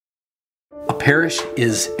A parish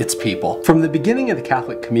is its people. From the beginning of the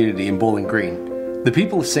Catholic community in Bowling Green, the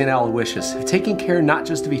people of St. Aloysius have taken care not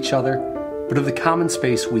just of each other, but of the common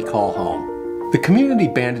space we call home. The community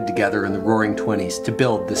banded together in the Roaring '20s to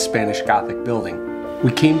build this Spanish Gothic building.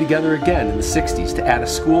 We came together again in the '60s to add a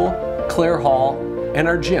school, Clare Hall, and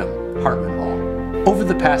our gym, Hartman Hall. Over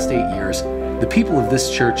the past 8 years, the people of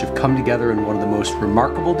this church have come together in one of the most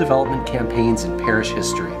remarkable development campaigns in parish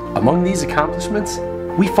history. Among these accomplishments,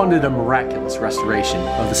 we funded a miraculous restoration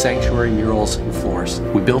of the sanctuary murals and floors.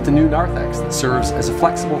 We built a new narthex that serves as a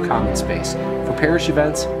flexible common space for parish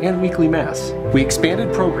events and weekly mass. We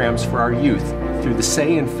expanded programs for our youth through the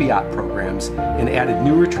Say and Fiat programs and added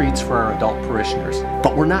new retreats for our adult parishioners.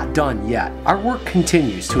 But we're not done yet. Our work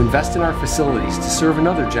continues to invest in our facilities to serve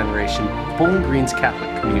another generation of Bowling Green's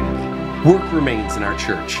Catholic community. Work remains in our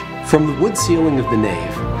church. From the wood ceiling of the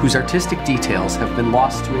nave, whose artistic details have been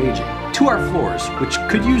lost to aging, to our floors, which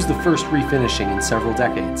could use the first refinishing in several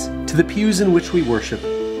decades, to the pews in which we worship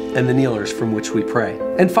and the kneelers from which we pray.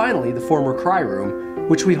 And finally, the former cry room,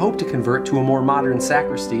 which we hope to convert to a more modern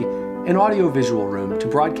sacristy and audiovisual room to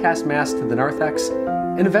broadcast Mass to the narthex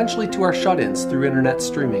and eventually to our shut-ins through internet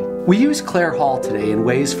streaming. We use Clare Hall today in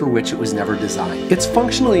ways for which it was never designed. It's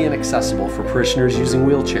functionally inaccessible for parishioners using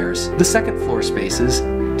wheelchairs. The second floor spaces,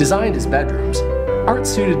 designed as bedrooms, aren't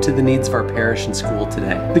suited to the needs of our parish and school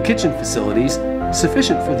today. The kitchen facilities,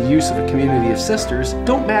 sufficient for the use of a community of sisters,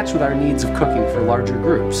 don't match with our needs of cooking for larger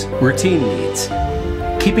groups. Routine needs,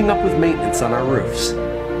 keeping up with maintenance on our roofs,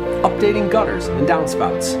 updating gutters and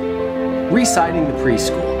downspouts, re-siding the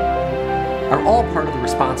preschool, are all part of the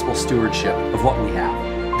responsible stewardship of what we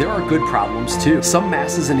have. There are good problems too. Some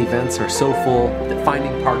masses and events are so full that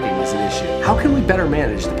finding parking is an issue. How can we better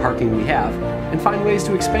manage the parking we have and find ways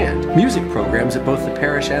to expand? Music programs at both the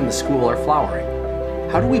parish and the school are flowering.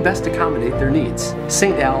 How do we best accommodate their needs?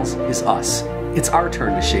 St. Al's is us. It's our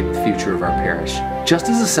turn to shape the future of our parish. Just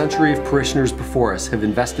as a century of parishioners before us have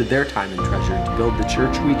invested their time and treasure to build the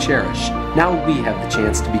church we cherish, now we have the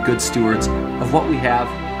chance to be good stewards of what we have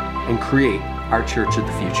and create our church of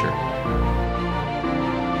the future.